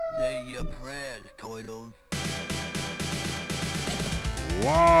Say your prayers, Toidles.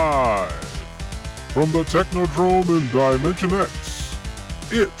 Live from the Technodrome in Dimension X,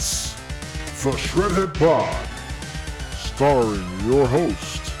 it's the Shredhead Pod, starring your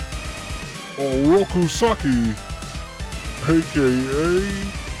host, Oroku Saki, aka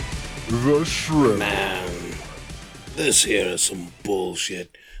the Shredder. Man, this here is some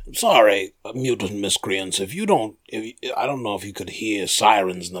bullshit. I'm sorry, mutant miscreants. I don't know if you could hear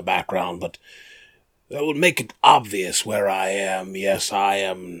sirens in the background, but that would make it obvious where I am. Yes, I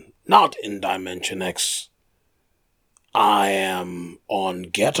am not in Dimension X. I am on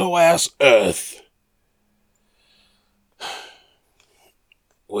ghetto-ass Earth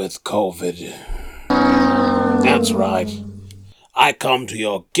with COVID. That's right. I come to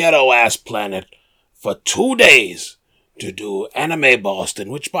your ghetto-ass planet for 2 days to do Anime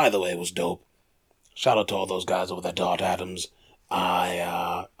Boston, which, by the way, was dope. Shout out to all those guys over there, Dart Adams,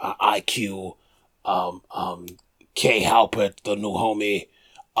 IQ, Kay Halpert, the new homie,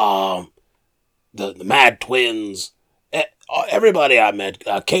 the Mad Twins, everybody I met,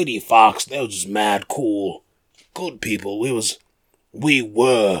 Katie Fox. They were just mad cool, good people. We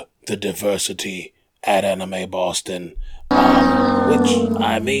were the diversity at Anime Boston, which,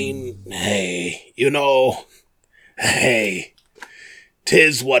 I mean, hey, hey,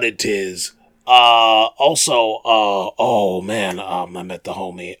 'tis what it is. Oh man, I met the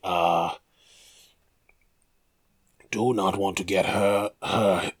homie, do not want to get her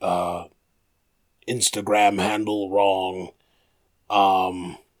Instagram handle wrong.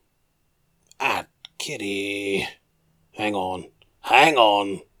 At Kitty. Hang on.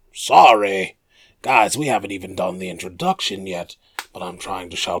 Sorry. Guys, we haven't even done the introduction yet, but I'm trying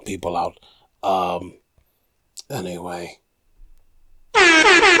to shout people out. Anyway.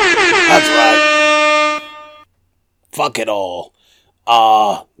 That's right. Fuck it all.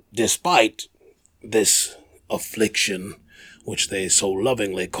 Despite this affliction, which they so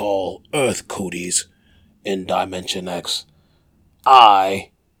lovingly call Earth Cooties in Dimension X,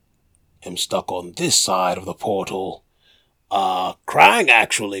 I am stuck on this side of the portal.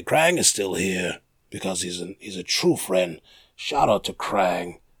 Krang is still here because he's a true friend. Shout out to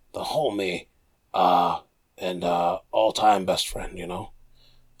Krang, the homie, and all-time best friend,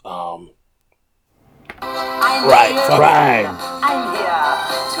 Right, Krang. I'm here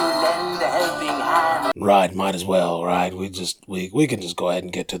to lend a helping hand. Right, might as well, right? We can just go ahead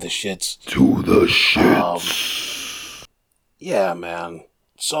and get to the shits. To the shits. Yeah, man.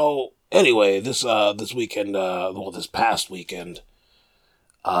 So, anyway, this weekend, this past weekend,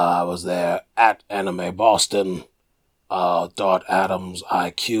 I was there at Anime Boston, Dart Adams,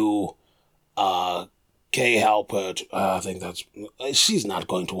 IQ, Kay Halpert, I think she's not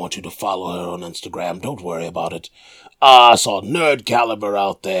going to want you to follow her on Instagram, don't worry about it. I saw Nerd Caliber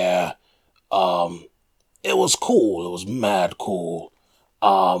out there. It was cool, it was mad cool.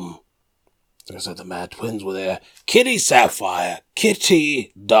 Like I said, the Mad Twins were there. Kitty Sapphire,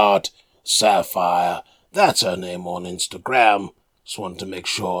 that's her name on Instagram. Just wanted to make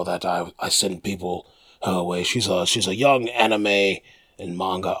sure that I send people her way. She's a young anime and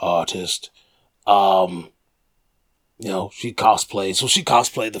manga artist. She cosplays. So she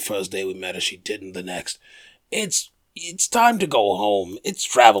cosplayed the first day we met her. She didn't the next. It's time to go home. It's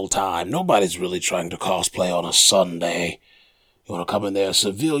travel time. Nobody's really trying to cosplay on a Sunday. You want to come in there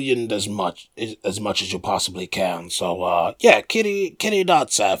civilian as much as you possibly can. So, yeah,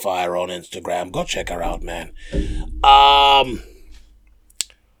 Kitty.Sapphire on Instagram. Go check her out, man.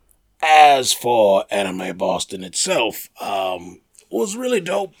 As for Anime Boston itself, was really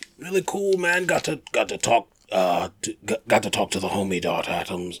dope, really cool, man. Got to talk to the homie Dart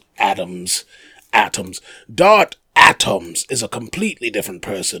Atoms. Dart Atoms is a completely different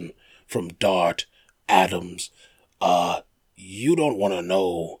person from Dart Adams. You don't want to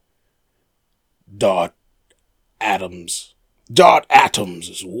know Dart Adams. Dart Atoms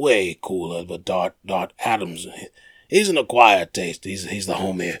is way cooler, but Dart Adams, he's an acquired taste. He's the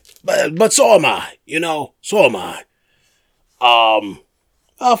homie, but so am I. So am I. Oh,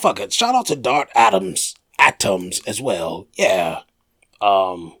 fuck it. Shout out to Dart Atoms as well. Yeah.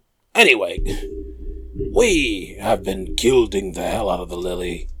 Anyway, we have been gilding the hell out of the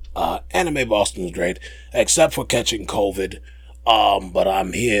lily. Anime Boston's great, except for catching COVID. But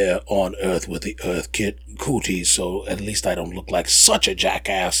I'm here on Earth with the Earth Cooties, so at least I don't look like such a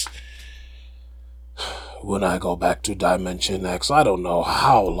jackass when I go back to Dimension X. I don't know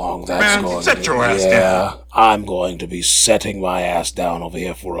how long that's going to be. Your ass down. I'm going to be setting my ass down over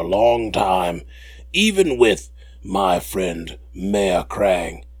here for a long time, even with my friend Mayor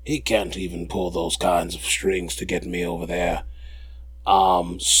Krang. He can't even pull those kinds of strings to get me over there.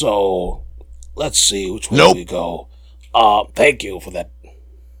 So let's see which way Nope. we go. Thank you for that.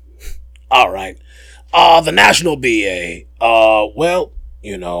 All right. The National BA. Well,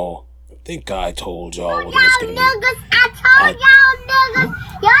 you know, I think I told y'all what it was gonna be. Niggas, I told y'all niggas.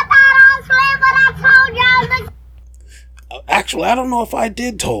 Y'all thought I was playing, but I told y'all niggas. Actually, I don't know if I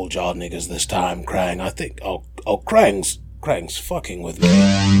did told y'all niggas this time, Krang. I think Krang's fucking with me.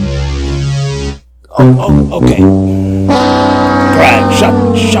 Okay.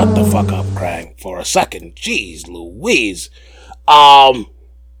 Krang, shut the fuck up, Krang, for a second. Jeez Louise. I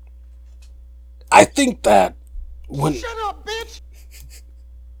think that when Shut up, bitch!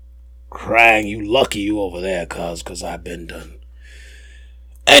 Krang, you lucky you over there, cause I've been done.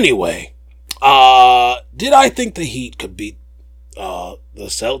 Anyway, did I think the Heat could beat the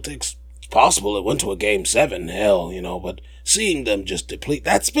Celtics? It's possible it went to a game 7, hell, you know, but seeing them just deplete,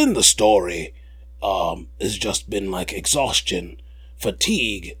 that's been the story. It's just been like exhaustion,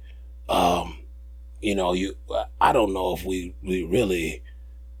 fatigue. You know, I don't know if we really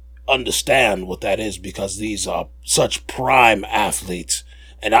understand what that is, because these are such prime athletes,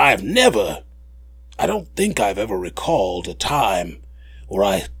 and I don't think I've ever recalled a time where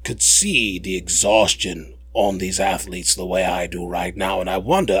I could see the exhaustion on these athletes the way I do right now. And I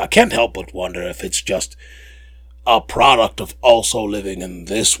can't help but wonder if it's just a product of also living in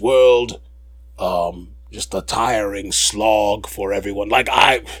this world, just a tiring slog for everyone. Like,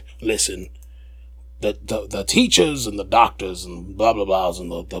 listen, the teachers and the doctors and blah blah blahs and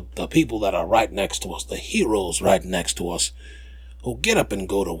the people that are right next to us, the heroes right next to us, who get up and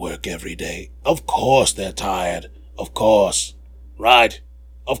go to work every day. Of course they're tired. Of course. Right?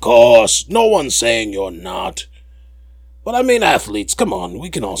 Of course. No one's saying you're not. But I mean, athletes, come on, we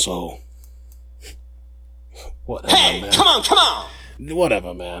can also... Whatever, Hey, man. come on!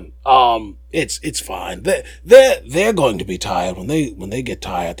 Whatever, man. It's fine. They're going to be tired. When they get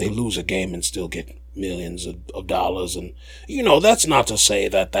tired, they lose a game and still get millions of dollars. And, you know, that's not to say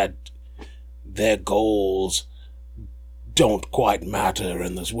that their goals don't quite matter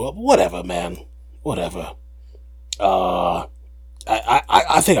in this world. Whatever, man. Whatever. I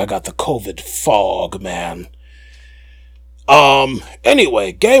think I got the COVID fog, man.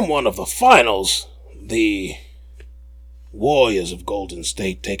 Anyway, game 1 of the finals, the Warriors of Golden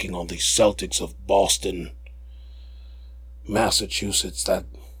State taking on the Celtics of Boston, Massachusetts, that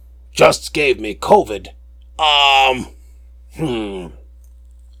just gave me COVID.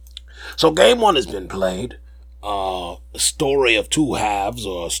 So game 1 has been played. A story of 2 halves,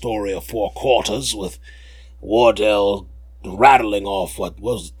 or a story of 4 quarters, with Wardell rattling off what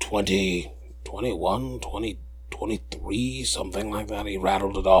was 20, 21, 20, 23, something like that. He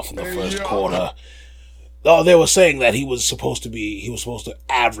rattled it off in the first quarter. Oh, they were saying that he was supposed to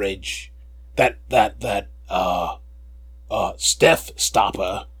average that Steph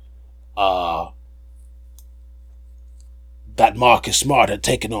stopper, that Marcus Smart had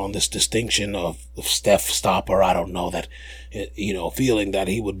taken on this distinction of Steph stopper. I don't know, that, you know, feeling that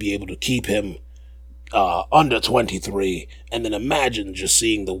he would be able to keep him under 23, and then imagine just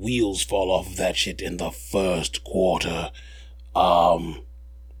seeing the wheels fall off of that shit in the first quarter.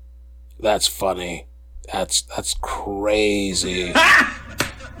 That's funny. That's crazy.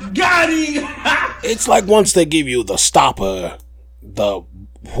 Got him! It's like once they give you the stopper, the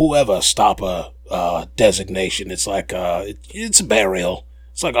whoever stopper designation, it's like it's a burial.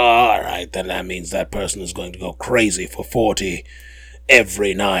 It's like, oh, all right, then that means that person is going to go crazy for 40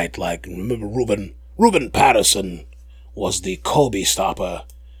 every night. Like, remember Ruben Patterson was the Kobe stopper,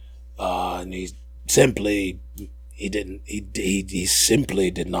 and he simply didn't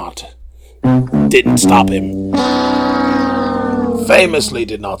stop him. Famously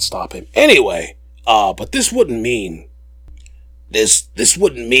did not stop him. Anyway, but this wouldn't mean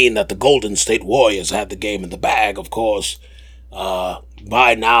that the Golden State Warriors had the game in the bag. Of course,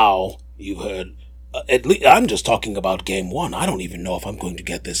 by now you've heard. At least I'm just talking about game 1. I don't even know if I'm going to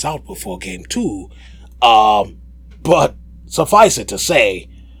get this out before game 2. But suffice it to say,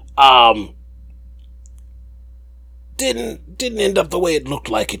 didn't end up the way it looked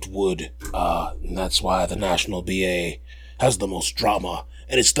like it would. And that's why the National BA has the most drama,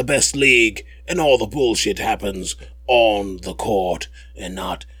 and it's the best league, and all the bullshit happens on the court and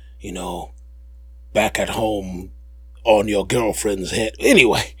not, you know, back at home on your girlfriend's head.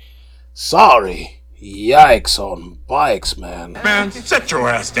 Anyway, sorry. Yikes on bikes, man. Man, sit your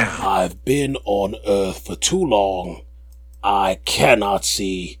ass down. I've been on Earth for too long. I cannot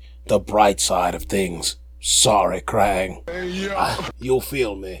see the bright side of things. Sorry, Krang. You'll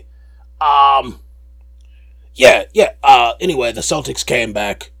feel me. Anyway, the Celtics came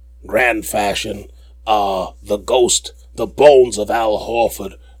back, grand fashion. The Ghost the bones of Al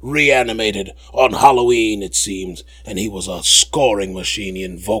Horford reanimated on Halloween, it seems, and he was a scoring machine. He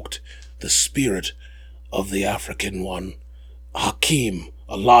invoked the spirit of the African one, Hakeem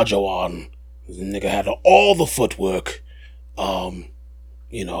Olajuwon. The nigga had all the footwork,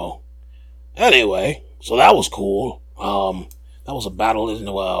 Anyway, so that was cool. That was a battle in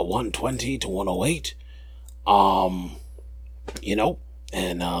 120 to 108.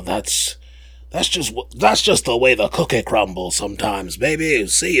 And that's just the way the cookie crumbles sometimes, baby.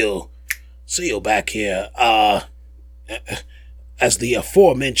 See you back here. As the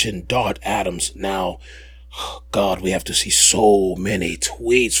aforementioned Dart Adams. Now, God, we have to see so many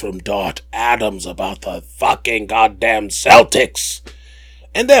tweets from Dart Adams about the fucking goddamn Celtics.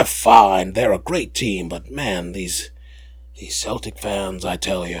 And they're fine. They're a great team, but man, these Celtic fans, I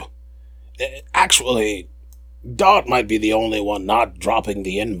tell you. Actually, Dart might be the only one not dropping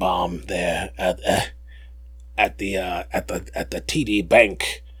the N-bomb there at the TD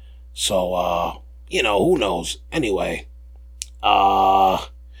Bank. So, who knows? Anyway, so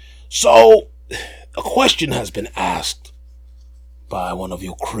a question has been asked by one of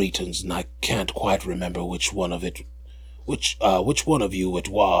you cretins, and I can't quite remember which one of you it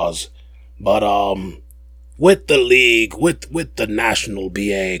was, but with the league, with the National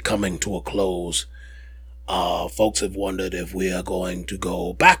BA coming to a close, folks have wondered if we are going to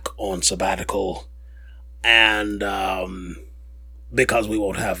go back on sabbatical, and because we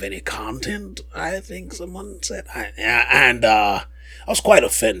won't have any content, I think someone said. I was quite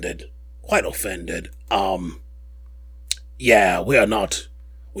offended. Yeah, we are not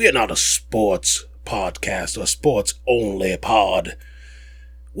a sports podcast or sports only pod.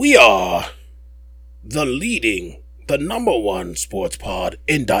 We are the number one sports pod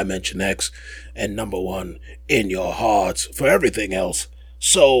in Dimension X, and number one in your hearts for everything else.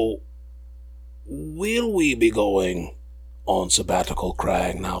 So, will we be going on sabbatical,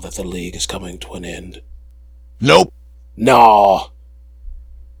 Crag, now that the league is coming to an end? Nope. Nah.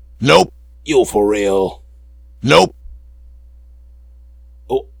 Nope. You for real? Nope.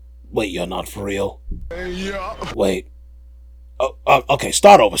 Oh, wait, you're not for real? Yeah. Wait. Okay,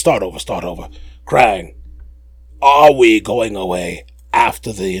 start over. Krang, are we going away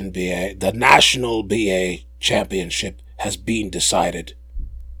after the NBA, the National BA Championship has been decided?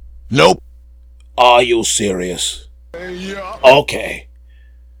 Nope. Are you serious? Yeah. Okay.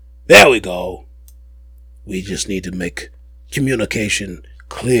 There we go. We just need to make communication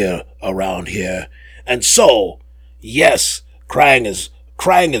clear around here. And so, yes, Krang is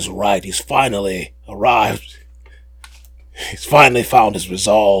right. He's finally arrived. He's finally found his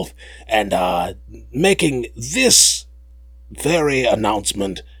resolve and making this very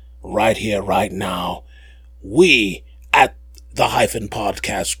announcement right here, right now. We at the Hyphen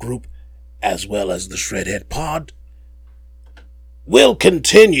Podcast Group, as well as the Shredhead Pod, will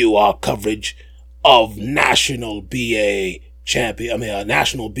continue our coverage of National BA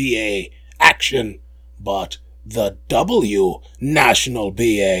National BA action, but the W National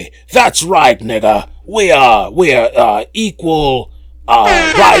BA. That's right, nigga. We are equal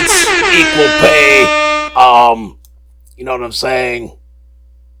rights, equal pay. You know what I'm saying?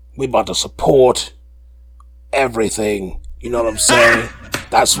 We about to support everything. You know what I'm saying?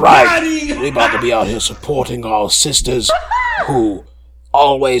 That's right. We about to be out here supporting our sisters who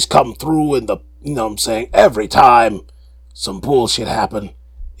always come through in the, you know what I'm saying, every time some bullshit happen.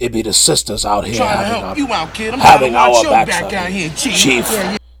 It be the sisters out here having our backs.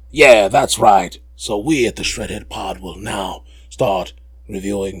 Chief. Yeah, that's right. So we at the Shredhead Pod will now start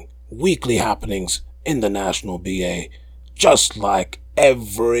reviewing weekly happenings in the National BA, just like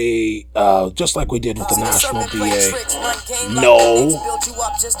we did with the National BA. No.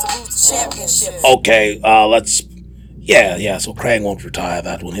 Okay, yeah, so Krang won't retire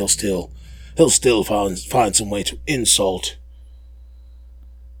that one. He'll still find some way to insult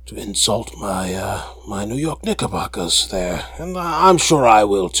my New York Knickerbockers there, and I'm sure I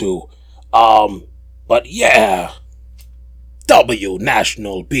will too. But yeah, W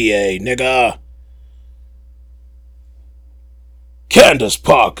National BA, nigga. Candace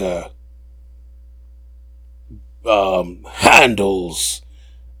Parker handles.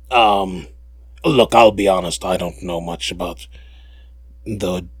 Look, I'll be honest, I don't know much about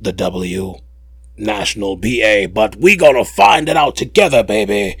the W National BA, but we gonna find it out together,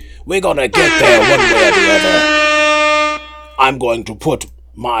 baby. We're gonna get there one way or the other. I'm going to put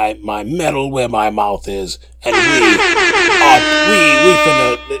my metal where my mouth is, and we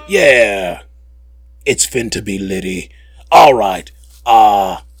finna, yeah, it's finna be litty. Alright,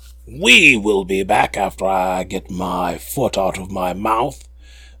 we will be back after I get my foot out of my mouth,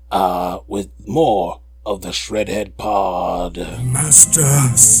 with more of the Shredhead Pod. Master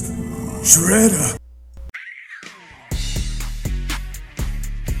Shredder.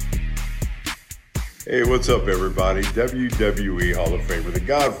 Hey, what's up, everybody? WWE Hall of Famer, The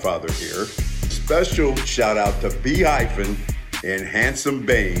Godfather here. Special shout out to B-Hyphen and Handsome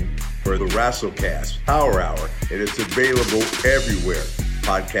Bane for the WrestleCast Power Hour, and it's available everywhere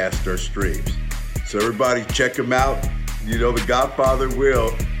podcasts are streams. So everybody check them out. You know The Godfather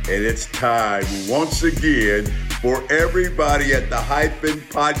will, and it's time once again for everybody at the Hyphen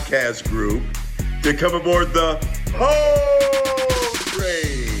Podcast Group to come aboard the whole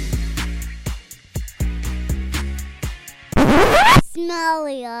train. Smell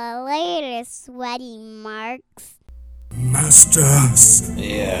your later, sweaty marks. Master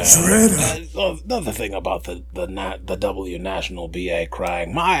Yeah. Shredder. Another thing about the W National BA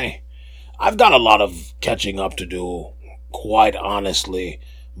crying, I've got a lot of catching up to do, quite honestly.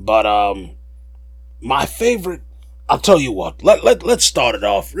 But my favorite, I'll tell you what. Let's start it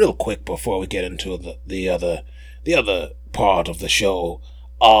off real quick before we get into the other part of the show.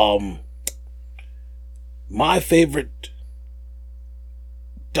 My favorite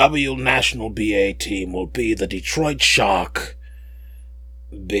W National BA team will be the Detroit Shock,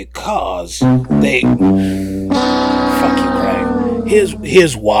 because they fuck you, Craig.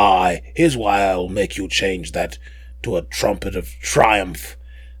 Here's why I'll make you change that to a trumpet of triumph.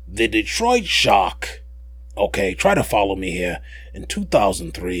 The Detroit Shock, okay, try to follow me here, in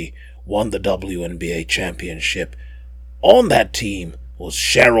 2003 won the WNBA championship. On that team was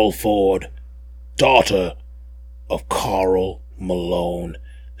Cheryl Ford, daughter of Karl Malone,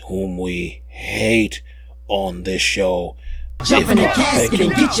 whom we hate on this show. Jump in the casket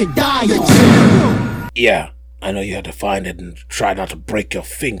and get your dial. Yeah, I know you had to find it and try not to break your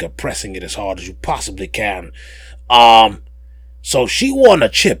finger pressing it as hard as you possibly can. So she won a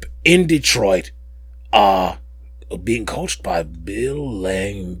chip in Detroit, being coached by Bill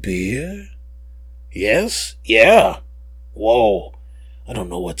Langbeer. Yes? Yeah. Whoa. I don't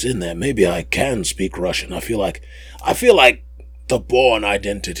know what's in there. Maybe I can speak Russian. I feel like the Bourne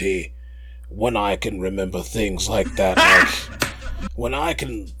Identity, when I can remember things like that, like when I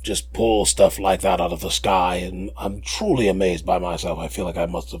can just pull stuff like that out of the sky, and I'm truly amazed by myself. I feel like I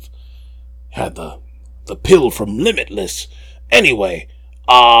must have had the pill from Limitless. Anyway,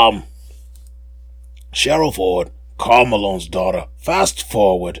 Cheryl Ford, Karl Malone's daughter. Fast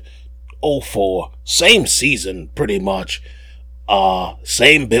forward, 04, same season pretty much,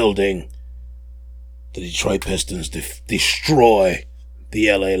 same building. The Detroit Pistons destroy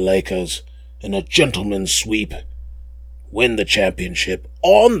the LA Lakers in a gentleman's sweep, win the championship.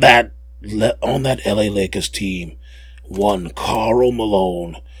 On that LA Lakers team, one Karl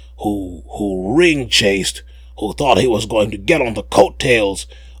Malone, who ring chased, who thought he was going to get on the coattails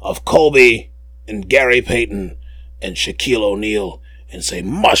of Kobe and Gary Payton and Shaquille O'Neal and say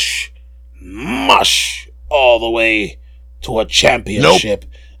mush all the way to a championship.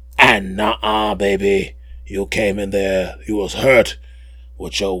 Nope. And nah, baby, you came in there, you was hurt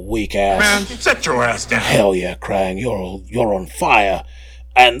with your weak ass. Man, sit your ass down. Hell yeah, Krang, you're on fire.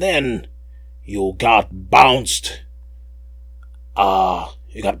 And then you got bounced.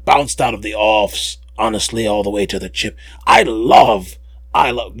 You got bounced out of the offs, honestly, all the way to the chip. I love,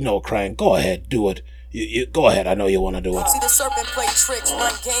 no, Krang, go ahead, do it. You go ahead. I know you want to do it. See the serpent play tricks,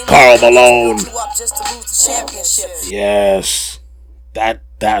 run game. Karl Malone. You up just to lose the championship. Yes, that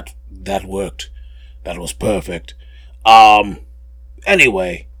worked. That was perfect.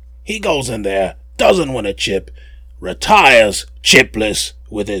 Anyway, he goes in there, doesn't win a chip, retires chipless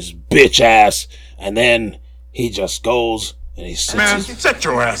with his bitch ass, and then he just goes and he sit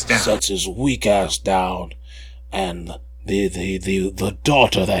your ass down. Sets his weak ass down, and the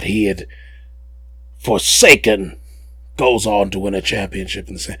daughter that he had forsaken goes on to win a championship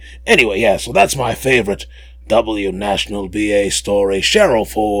in the same. Anyway, yeah, so that's my favorite W National BA story. Cheryl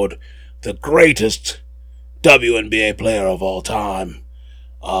Ford, the greatest WNBA player of all time.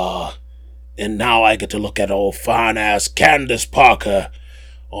 And now I get to look at old fine-ass Candace Parker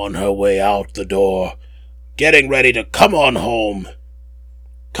on her way out the door, getting ready to come on home.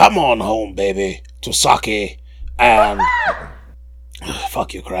 Come on home, baby, to Saki and...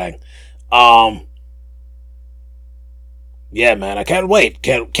 fuck you, Krang. Yeah, man, I can't wait.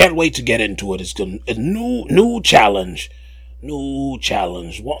 Can't wait to get into it. It's a new challenge. New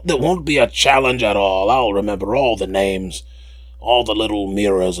challenge. There won't be a challenge at all. I'll remember all the names, all the little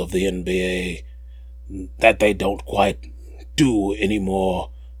mirrors of the NBA that they don't quite do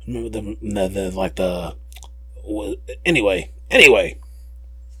anymore. Remember Anyway.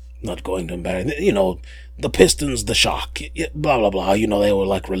 Not going to embarrass. You know, the Pistons, the Shock, blah, blah, blah. You know, they were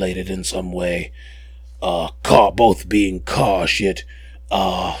like related in some way. both being car shit,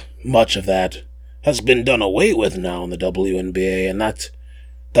 much of that has been done away with now in the WNBA, and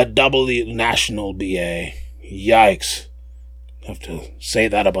that W National BA. Yikes. Have to say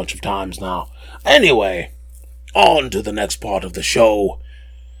that a bunch of times now. Anyway, on to the next part of the show.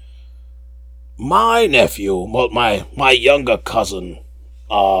 My nephew, well, my younger cousin,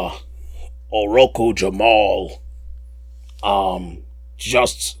 Oroku Jamal,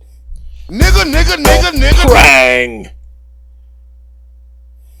 just nigga, Krang.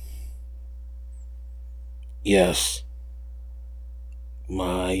 Yes,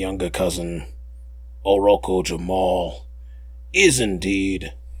 my younger cousin, Oroku Jamal, is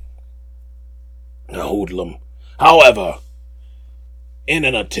indeed a hoodlum. However, in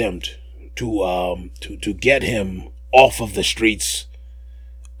an attempt to get him off of the streets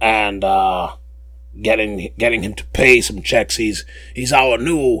and getting him to pay some checks, he's our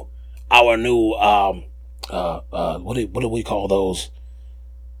new what do we call those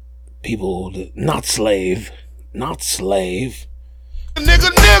people? Not slave. Nigga.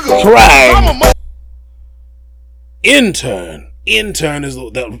 Krang. Intern is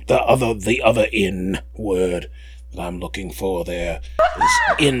the other in word that I'm looking for. There is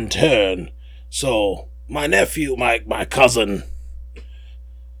intern. So my nephew, my cousin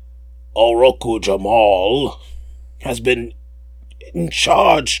Oroku Jamal has been in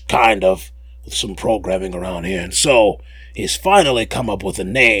charge, kind of, with some programming around here, and so he's finally come up with a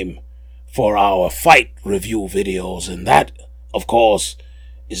name for our fight review videos, and that, of course,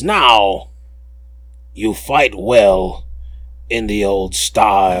 is now You Fight Well in the Old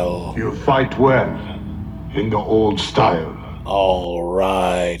Style. You fight well in the old style. All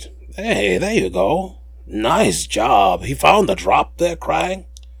right. Hey, there you go. Nice job. He found the drop there, Krang.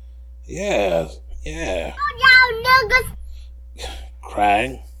 Yeah. Y'all niggas.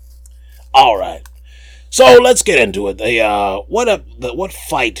 Krang. All right. So let's get into it. What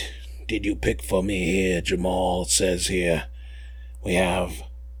fight did you pick for me here, Jamal? It says here we have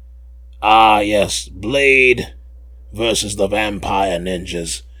yes, Blade versus the Vampire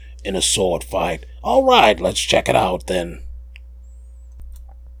Ninjas in a sword fight. All right, let's check it out then.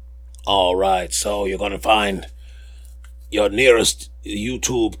 All right, so you're going to find your nearest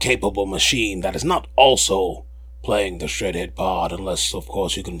YouTube capable machine that is not also playing the Shredhead pod, unless, of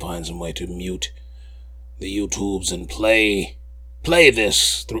course, you can find some way to mute the YouTubes and play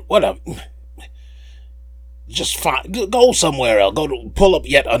this through whatever. Just go somewhere else. Pull up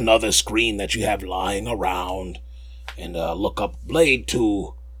yet another screen that you have lying around and look up Blade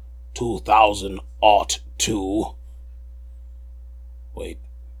 2 2002. Wait.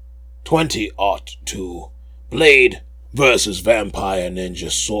 2002. Blade versus Vampire Ninja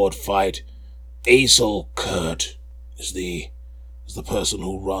sword fight. Aesel Kurt is the person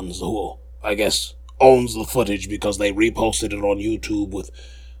who I guess owns the footage, because they reposted it on YouTube with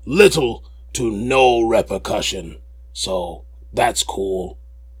little to no repercussion. So that's cool.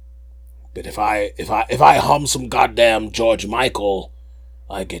 But if I hum some goddamn George Michael,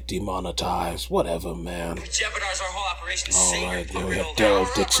 I get demonetized. Whatever, man. Jeopardize our whole operation. All right, there we have Daryl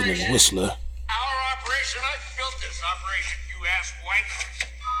Dixon and Whistler. Our operation, I built this operation, you ass wank.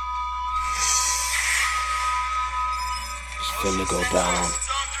 It's finna go down.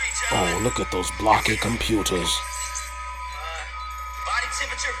 Oh, look at those blocky computers. Body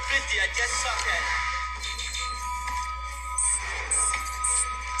temperature 50, I guess suck at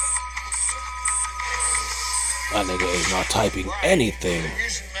That nigga is not typing anything.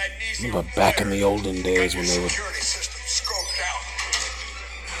 Remember back in the olden days when they would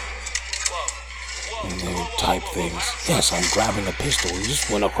type things. Yes, I'm grabbing a pistol. He just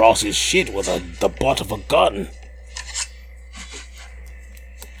went across his shit with the butt of a gun.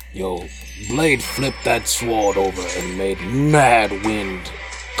 Yo, Blade flipped that sword over and made mad wind.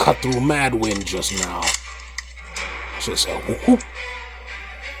 Cut through mad wind just now. Just a whoop.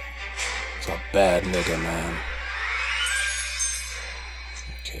 It's a bad nigga, man.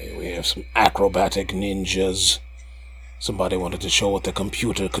 Okay, we have some acrobatic ninjas. Somebody wanted to show what the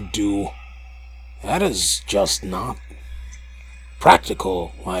computer could do. That is just not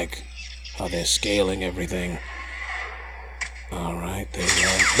practical, like how they're scaling everything. Alright,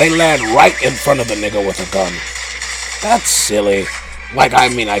 they land right in front of the nigga with a gun. That's silly. Like, I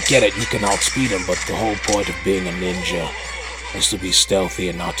mean, I get it, you can outspeed him, but the whole point of being a ninja is to be stealthy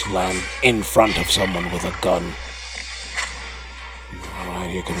and not to land in front of someone with a gun. Alright,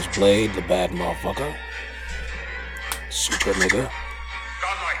 here comes Blade, the bad motherfucker. Super nigga.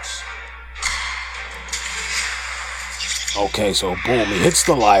 Okay, so boom, he hits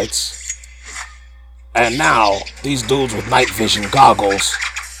the lights. And now, these dudes with night vision goggles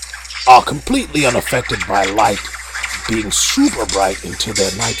are completely unaffected by light being super bright into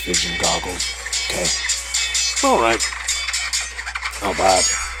their night vision goggles. Okay. Alright. Not bad.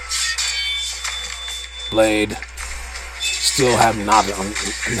 Blade, still having not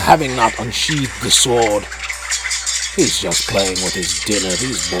unsheathed the sword. He's just playing with his dinner.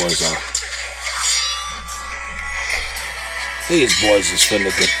 These boys is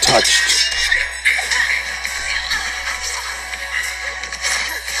finna get touched.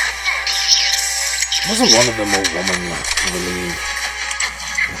 Wasn't one of them a woman, I believe?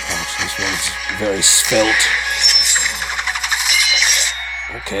 Gosh, this one's very svelte.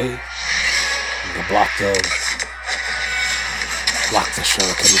 Okay. I'm gonna block the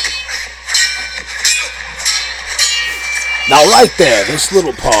shuriken. Now right there, this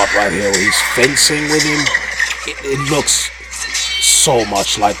little part right here where he's fencing with him, it looks so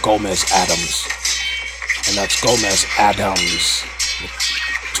much like Gomez Adams. And that's Gomez Adams with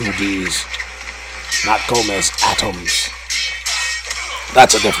 2 D's. Not Gomez Atoms.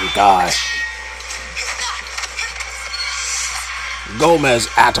 That's a different guy. Gomez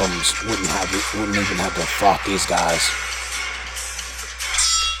Atoms wouldn't even have to fuck these guys.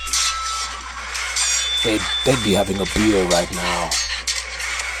 They'd be having a beer right now.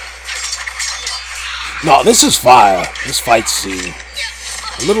 No, this is fire. This fight scene.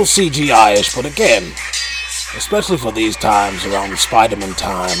 A little CGI-ish, but again, especially for these times, around the Spider-Man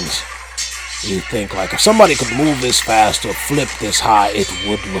times, you think, like, if somebody could move this fast or flip this high, it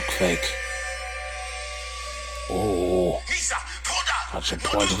would look fake. Oh. I should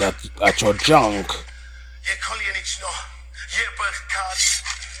point it at your junk.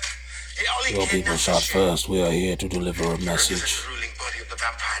 Your people shot first. We are here to deliver a message. The ruling body of the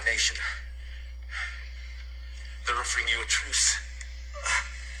vampire nation. They're offering you a truce.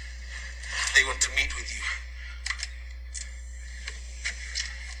 They want to meet with you.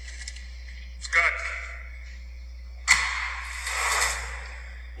 Scott.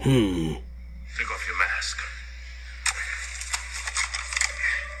 Take off your mask.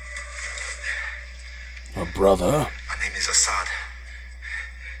 Her brother. My name is Assad.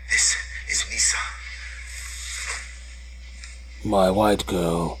 This is Nisa. My white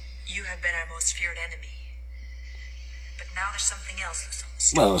girl. You have been our most feared enemy. But now there's something else loose on the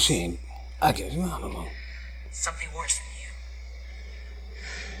street. Well, she ain't. I don't know. Something worse than you.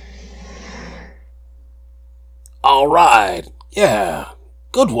 Alright. Yeah.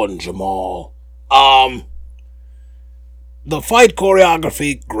 Good one, Jamal. The fight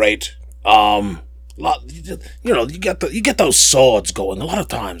choreography, great. You get those swords going. A lot of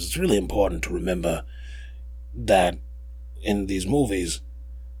times it's really important to remember that in these movies,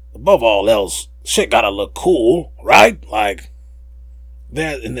 above all else, shit gotta look cool, right? Like,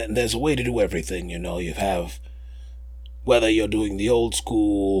 there's a way to do everything, You have, whether you're doing the old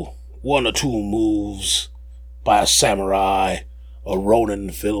school 1 or 2 moves by a samurai, a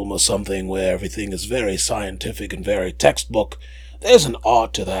Ronin film or something where everything is very scientific and very textbook. There's an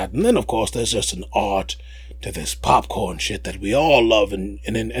art to that. And then, of course, there's just an art to this popcorn shit that we all love and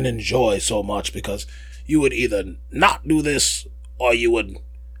enjoy so much, because you would either not do this or you would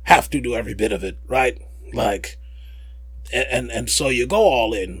have to do every bit of it, right? Like, and so you go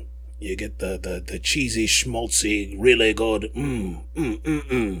all in. You get the cheesy, schmaltzy, really good,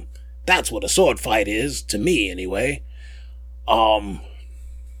 That's what a sword fight is, to me anyway.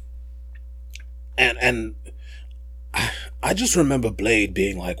 And I just remember Blade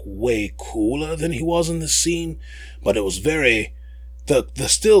being like way cooler than he was in this scene, but it was very,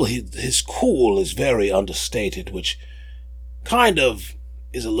 his cool is very understated, which kind of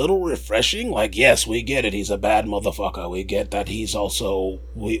is a little refreshing. Like, yes, we get it, he's a bad motherfucker. We get that he's also,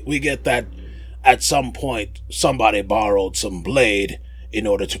 we get that at some point somebody borrowed some Blade in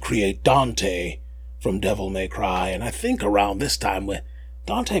order to create Dante from Devil May Cry, and I think around this time when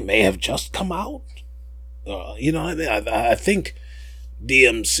Dante may have just come out. You know what I mean? I think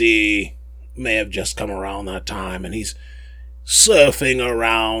DMC may have just come around that time, and he's surfing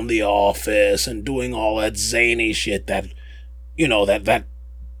around the office and doing all that zany shit that,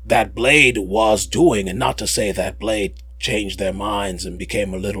 that Blade was doing. And not to say that Blade changed their minds and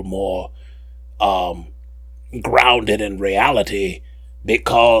became a little more grounded in reality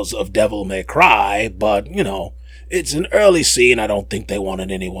because of Devil May Cry, but, it's an early scene. I don't think they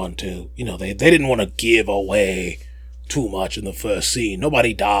wanted anyone to, they didn't want to give away too much in the first scene.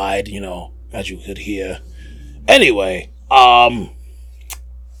 Nobody died, as you could hear. Anyway,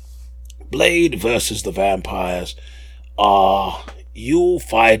 Blade versus the vampires. You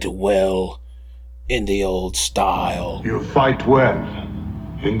fight well in the old style. You fight well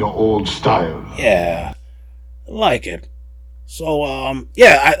in the old style. Yeah, I like it. So,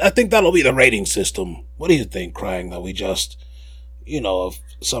 yeah, I think that'll be the rating system. What do you think, Krang? That we just, if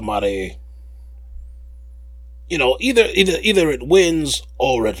somebody, either it wins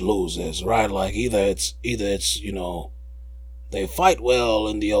or it loses, right? Like either it's they fight well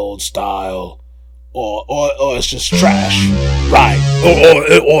in the old style, or it's just trash,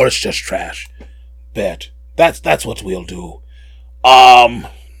 right? Or it's just trash. Bet that's what we'll do.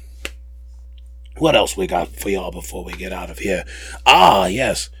 What else we got for y'all before we get out of here? Ah,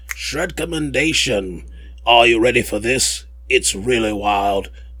 yes, Shred Commendation. Are you ready for this? It's really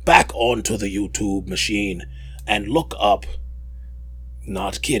wild. Back onto the YouTube machine and look up.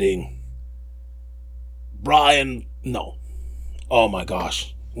 Not kidding. Brian. No. Oh my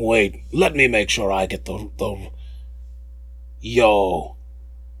gosh. Wait. Let me make sure I get the. Yo.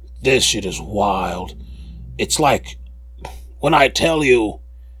 This shit is wild. It's like when I tell you.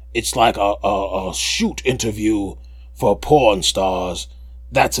 It's like a shoot interview for porn stars.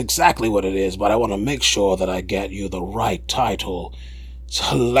 That's exactly what it is, but I want to make sure that I get you the right title. It's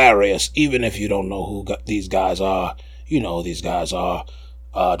hilarious, even if you don't know who these guys are. You know who these guys are.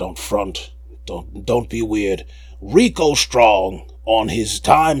 Don't front. Don't be weird. Rico Strong on his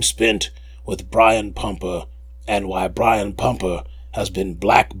time spent with Brian Pumper and why Brian Pumper has been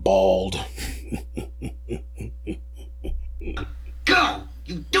blackballed. Go!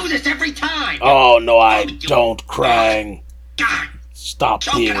 You do this every time! Oh, no, I don't, Krang. God! Stop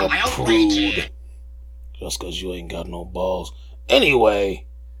being a prude. Just because you ain't got no balls. Anyway,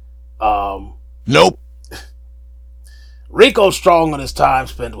 Nope. Rico Strong on his time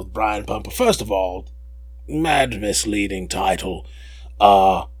spent with Brian Pumper. First of all, mad misleading title.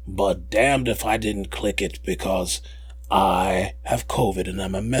 But damned if I didn't click it because I have COVID and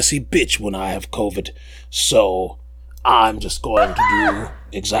I'm a messy bitch when I have COVID. So I'm just going to do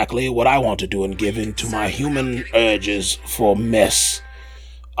exactly what I want to do and give in to my human urges for mess.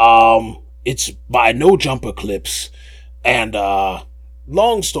 It's by No Jumper Clips, and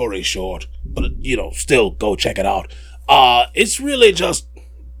long story short, but still go check it out. It's really just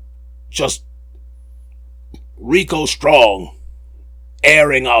Rico Strong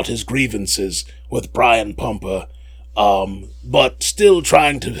airing out his grievances with Brian Pumper, but still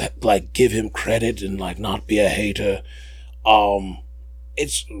trying to give him credit and not be a hater.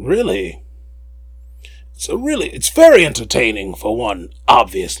 It's very entertaining for one,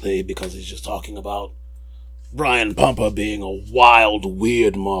 obviously, because he's just talking about Brian Pumper being a wild,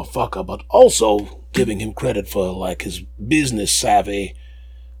 weird motherfucker, but also giving him credit for his business savvy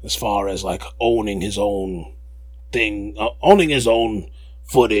as far as owning his own thing, owning his own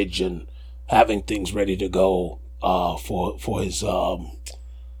footage and having things ready to go for his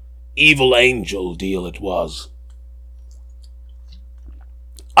Evil Angel deal it was.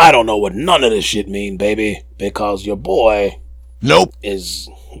 I don't know what none of this shit mean, baby, because your boy Nope. is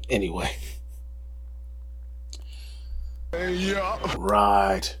anyway. Yeah.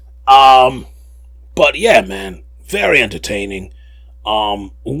 Right. But yeah, man, very entertaining.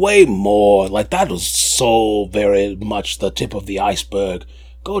 Way more, that was so very much the tip of the iceberg.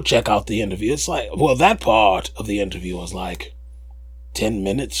 Go check out the interview. It's that part of the interview was 10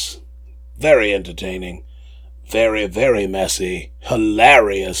 minutes. Very entertaining. Very, very messy.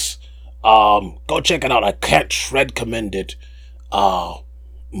 Hilarious. Go check it out. I can't shred commend it.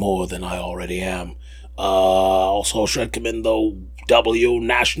 More than I already am. Also shred commend the W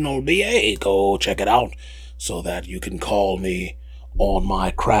National BA. Go check it out so that you can call me on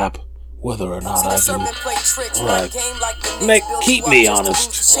my crap, whether or not I can. Keep me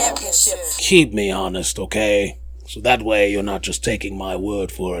honest. Keep me honest, okay? So that way you're not just taking my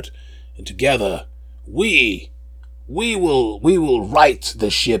word for it. And together, we will right the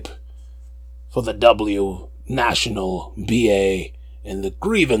ship for the W National BA and the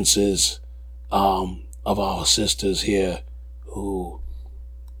grievances of our sisters here who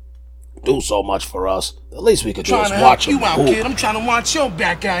do so much for us. The least we could do is watch them. Kid. I'm trying to watch your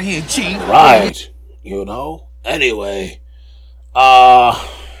back out here, Chief. Right. Anyway,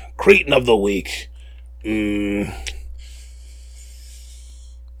 Cretin of the Week.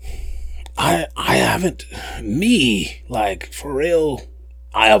 I haven't, for real,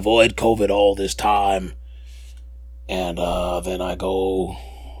 I avoid COVID all this time, and then I go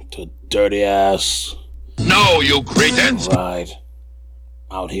to dirty ass. No, you cretins! Right.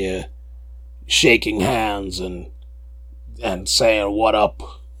 Out here, shaking hands and saying what up,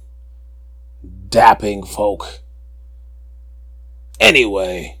 dapping folk.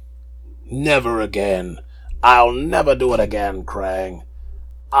 Anyway, never again. I'll never do it again, Krang.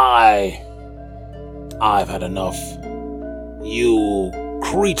 I've had enough. You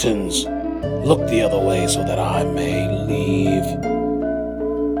cretins Look the other way so that I may leave.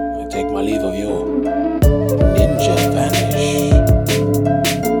 I take my leave of you. Ninja vanish.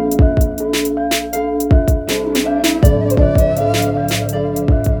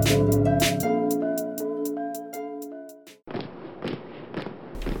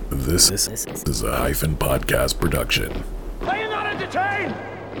 This is a Hyphen Podcast production. Are you not entertained?